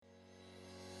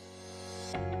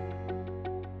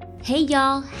Hey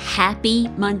y'all, happy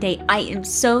Monday. I am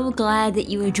so glad that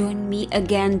you are joining me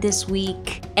again this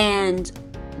week. And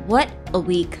what a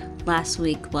week last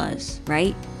week was,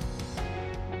 right?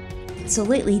 So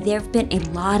lately there have been a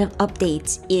lot of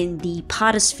updates in the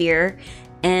podosphere,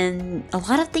 and a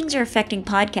lot of things are affecting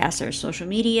podcasters, social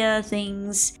media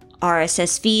things,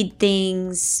 RSS feed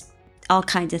things, all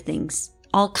kinds of things,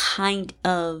 all kind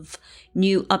of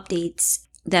new updates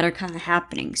that are kind of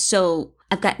happening. So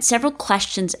I've got several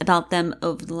questions about them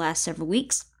over the last several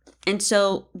weeks. And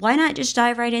so why not just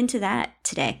dive right into that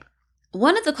today?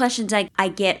 One of the questions I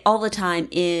get all the time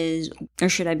is, or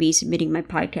should I be submitting my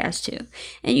podcast to?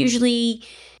 And usually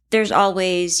there's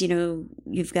always,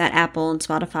 you've got Apple and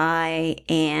Spotify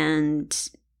and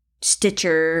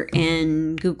Stitcher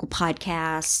and Google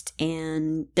Podcast,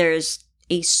 and there's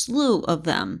a slew of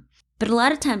them. But a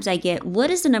lot of times I get, what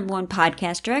is the number one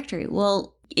podcast directory?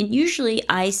 Well, and usually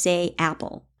I say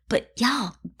Apple. But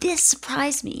y'all, this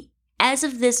surprised me. As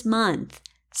of this month,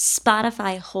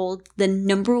 Spotify holds the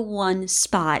number one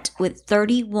spot with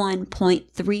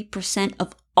 31.3%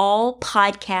 of all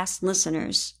podcast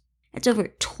listeners. That's over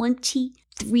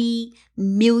 23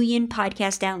 million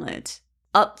podcast downloads,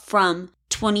 up from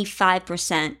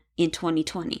 25% in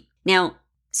 2020. Now,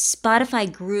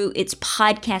 Spotify grew its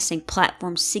podcasting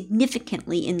platform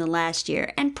significantly in the last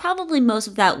year, and probably most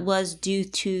of that was due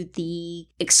to the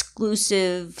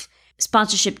exclusive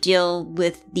sponsorship deal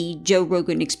with the Joe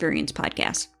Rogan Experience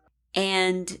podcast.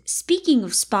 And speaking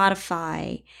of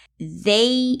Spotify,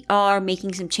 they are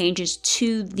making some changes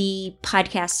to the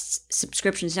podcast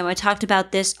subscriptions. Now, I talked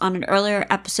about this on an earlier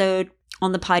episode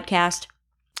on the podcast,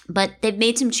 but they've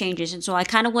made some changes, and so I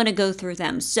kind of want to go through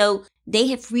them. So they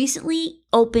have recently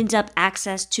opened up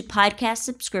access to podcast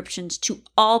subscriptions to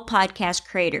all podcast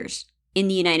creators in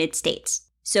the United States.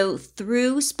 So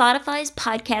through Spotify's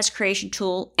podcast creation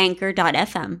tool,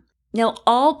 Anchor.fm, now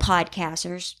all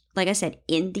podcasters, like I said,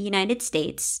 in the United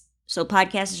States, so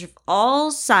podcasters of all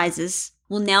sizes,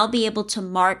 will now be able to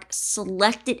mark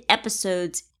selected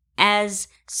episodes as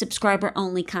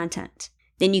subscriber-only content.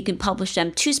 Then you can publish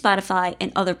them to Spotify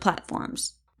and other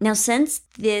platforms. Now, since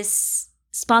this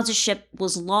sponsorship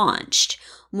was launched,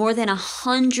 more than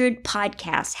 100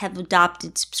 podcasts have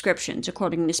adopted subscriptions,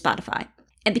 according to Spotify.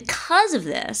 And because of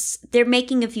this, they're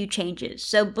making a few changes.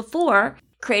 So before,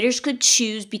 creators could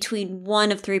choose between one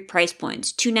of three price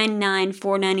points, $2.99,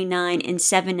 $4.99, and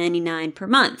 $7.99 per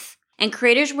month. And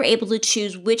creators were able to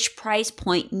choose which price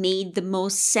point made the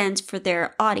most sense for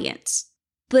their audience.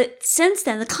 But since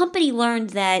then, the company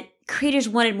learned that creators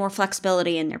wanted more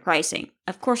flexibility in their pricing.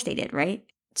 Of course they did, right?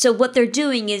 So what they're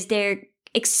doing is they're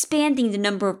expanding the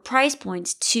number of price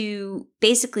points to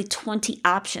basically 20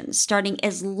 options, starting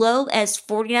as low as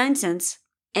 49 cents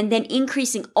and then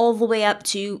increasing all the way up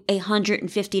to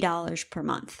 $150 per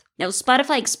month. Now,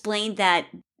 Spotify explained that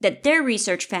their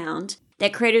research found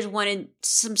that creators wanted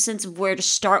some sense of where to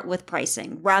start with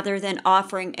pricing rather than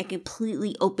offering a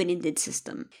completely open-ended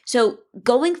system. So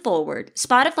going forward,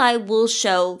 Spotify will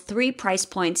show three price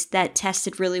points that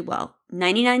tested really well: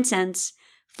 99 cents,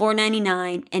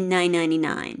 $4.99, and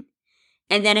 $9.99.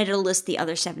 And then it'll list the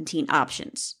other 17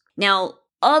 options. Now,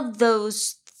 of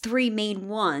those three main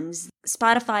ones,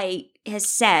 Spotify has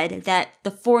said that the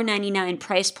 $4.99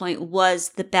 price point was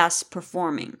the best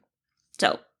performing.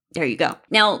 So there you go.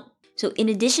 Now, so in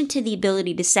addition to the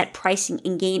ability to set pricing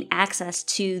and gain access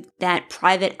to that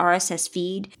private RSS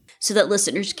feed so that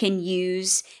listeners can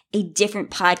use a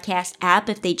different podcast app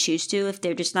if they choose to, if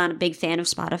they're just not a big fan of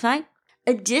Spotify.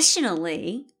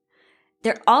 Additionally,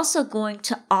 they're also going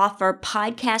to offer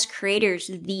podcast creators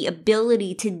the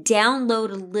ability to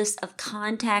download a list of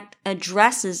contact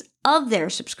addresses of their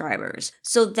subscribers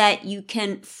so that you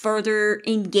can further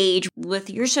engage with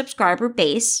your subscriber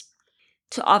base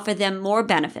to offer them more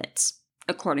benefits,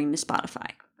 according to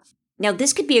Spotify. Now,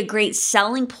 this could be a great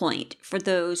selling point for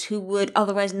those who would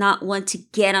otherwise not want to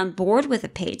get on board with a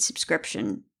paid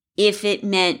subscription if it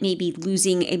meant maybe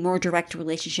losing a more direct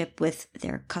relationship with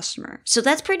their customer. So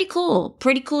that's pretty cool.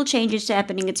 Pretty cool changes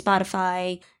happening at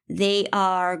Spotify. They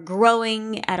are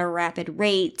growing at a rapid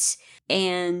rate,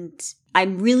 and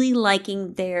I'm really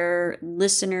liking their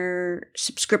listener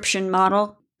subscription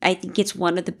model. I think it's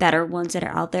one of the better ones that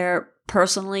are out there.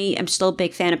 Personally, I'm still a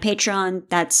big fan of Patreon.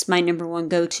 That's my number one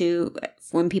go-to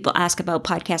when people ask about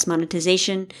podcast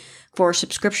monetization for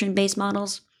subscription-based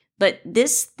models. But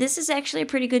this is actually a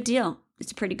pretty good deal.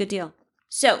 It's a pretty good deal.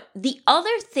 So the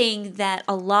other thing that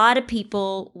a lot of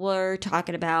people were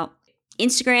talking about,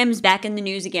 Instagram is back in the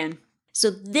news again. So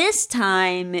this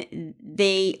time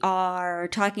they are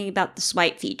talking about the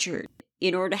swipe feature.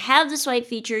 In order to have the swipe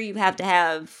feature, you have to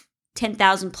have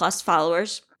 10,000 plus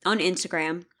followers. on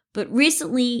Instagram. But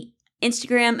recently,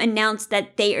 Instagram announced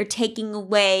that they are taking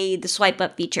away the swipe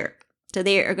up feature. So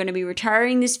they are going to be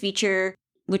retiring this feature,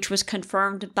 which was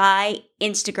confirmed by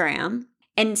Instagram.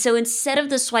 And so instead of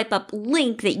the swipe up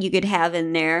link that you could have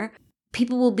in there,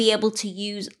 people will be able to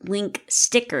use link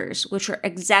stickers, which are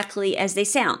exactly as they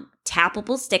sound.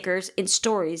 Tappable stickers in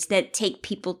stories that take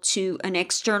people to an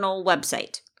external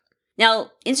website.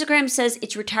 Now, Instagram says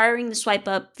it's retiring the swipe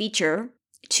up feature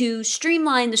to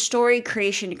streamline the story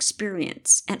creation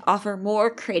experience and offer more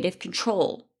creative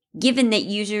control, given that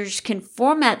users can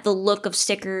format the look of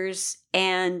stickers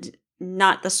and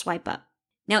not the swipe up.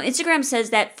 Now, Instagram says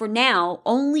that for now,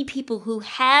 only people who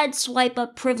had swipe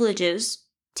up privileges,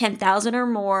 10,000 or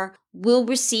more, will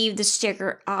receive the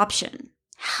sticker option.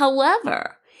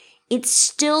 However, it's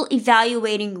still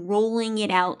evaluating rolling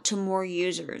it out to more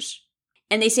users.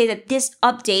 And they say that this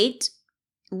update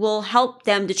will help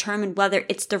them determine whether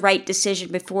it's the right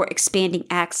decision before expanding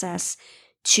access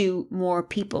to more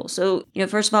people. So,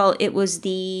 first of all, it was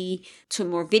to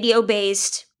more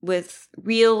video-based with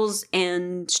reels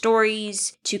and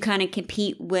stories to kind of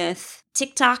compete with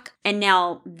TikTok. And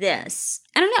now this.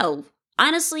 I don't know.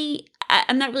 Honestly,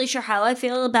 I'm not really sure how I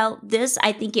feel about this.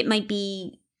 I think it might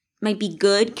be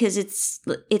good because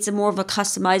it's a more of a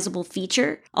customizable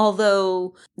feature.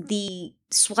 Although the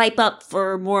swipe up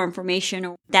for more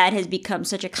information, that has become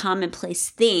such a commonplace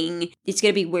thing, it's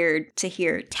going to be weird to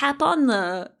hear tap on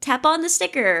the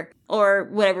sticker or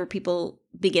whatever people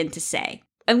begin to say.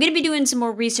 I'm going to be doing some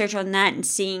more research on that and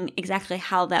seeing exactly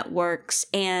how that works.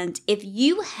 And if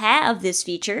you have this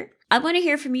feature, I want to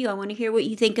hear from you. I want to hear what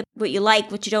you think, what you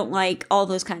like, what you don't like, all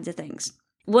those kinds of things.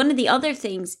 One of the other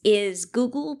things is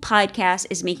Google Podcasts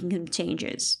is making some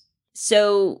changes.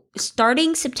 So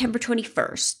starting September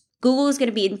 21st, Google is going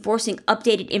to be enforcing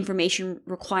updated information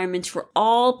requirements for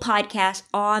all podcasts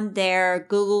on their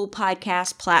Google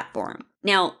Podcast platform.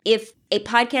 Now, if a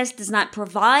podcast does not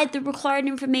provide the required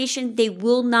information, they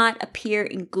will not appear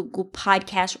in Google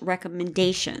Podcast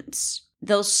recommendations.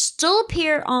 They'll still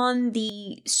appear on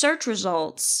the search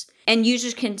results, and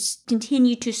users can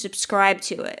continue to subscribe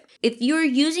to it. If you're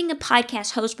using a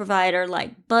podcast host provider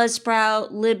like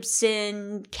Buzzsprout,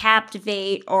 Libsyn,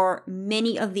 Captivate, or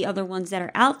many of the other ones that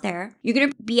are out there, you're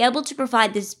going to be able to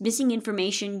provide this missing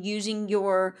information using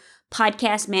your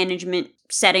podcast management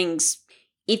settings.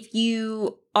 If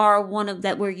you are one of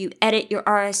that where you edit your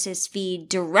RSS feed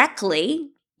directly,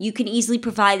 you can easily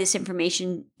provide this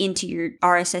information into your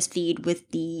RSS feed with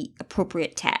the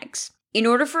appropriate tags. In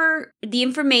order for the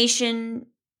information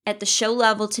at the show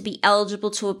level to be eligible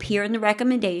to appear in the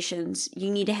recommendations, you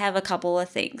need to have a couple of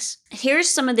things. Here's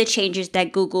some of the changes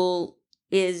that Google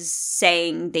is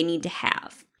saying they need to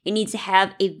have. It needs to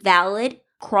have a valid,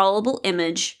 crawlable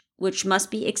image, which must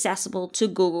be accessible to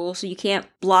Google, so you can't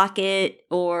block it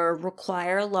or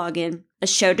require a login. A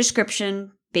show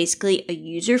description, basically a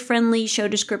user-friendly show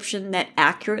description that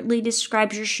accurately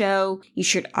describes your show. You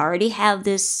should already have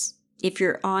this if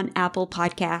you're on Apple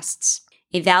Podcasts.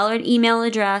 A valid email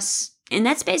address, and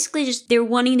that's basically just they're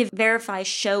wanting to verify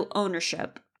show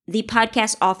ownership. The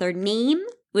podcast author name,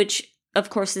 which of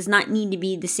course does not need to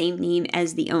be the same name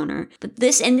as the owner, but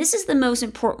this is the most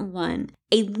important one,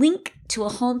 a link to a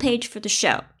homepage for the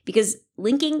show, because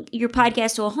linking your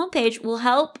podcast to a homepage will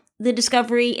help the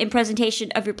discovery and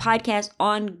presentation of your podcast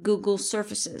on Google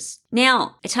surfaces.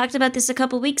 Now, I talked about this a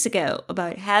couple weeks ago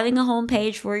about having a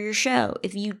homepage for your show.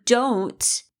 If you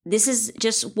don't, this is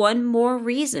just one more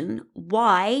reason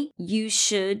why you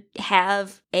should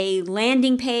have a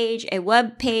landing page, a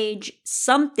web page,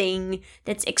 something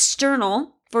that's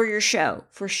external for your show,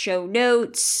 for show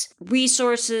notes,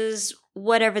 resources,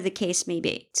 whatever the case may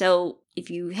be. So if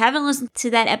you haven't listened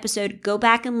to that episode, go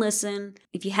back and listen.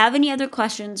 If you have any other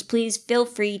questions, please feel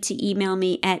free to email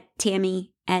me at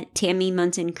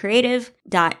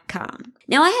tammy@tammymunsoncreative.com.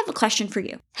 Now I have a question for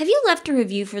you. Have you left a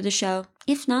review for the show?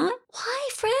 If not, why,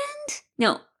 friend?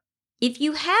 No. If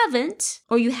you haven't,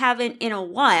 or you haven't in a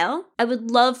while, I would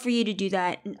love for you to do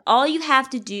that. And all you have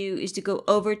to do is to go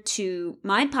over to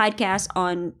my podcast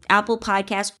on Apple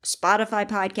Podcasts, Spotify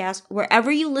Podcasts,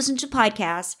 wherever you listen to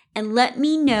podcasts, and let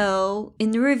me know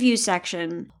in the review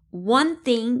section one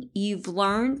thing you've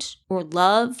learned or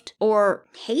loved or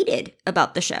hated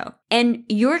about the show. And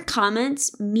your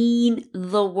comments mean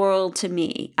the world to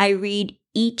me. I read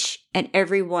each and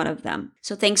every one of them.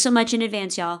 So thanks so much in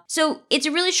advance, y'all. So it's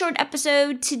a really short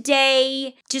episode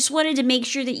today. Just wanted to make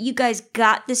sure that you guys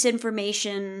got this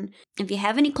information. If you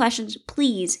have any questions,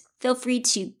 please feel free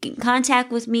to get in contact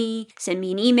with me, send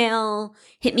me an email,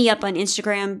 hit me up on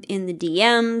Instagram in the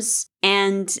DMs.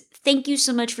 And Thank you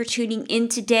so much for tuning in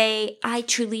today. I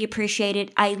truly appreciate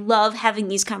it. I love having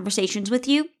these conversations with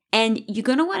you. And you're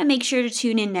going to want to make sure to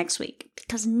tune in next week,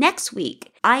 because next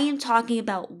week I am talking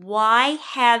about why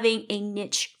having a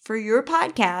niche for your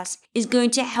podcast is going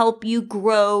to help you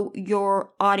grow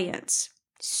your audience.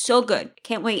 So good.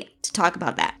 Can't wait to talk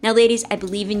about that. Now, ladies, I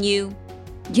believe in you.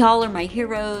 Y'all are my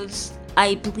heroes.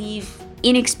 I believe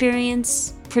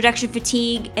inexperience, production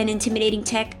fatigue, and intimidating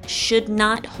tech should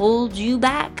not hold you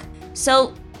back.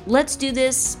 So let's do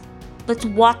this. Let's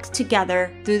walk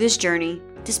together through this journey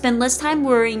to spend less time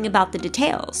worrying about the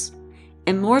details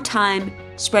and more time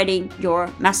spreading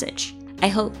your message. I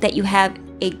hope that you have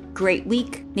a great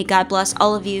week. May God bless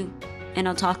all of you, and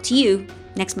I'll talk to you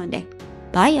next Monday.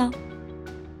 Bye, y'all.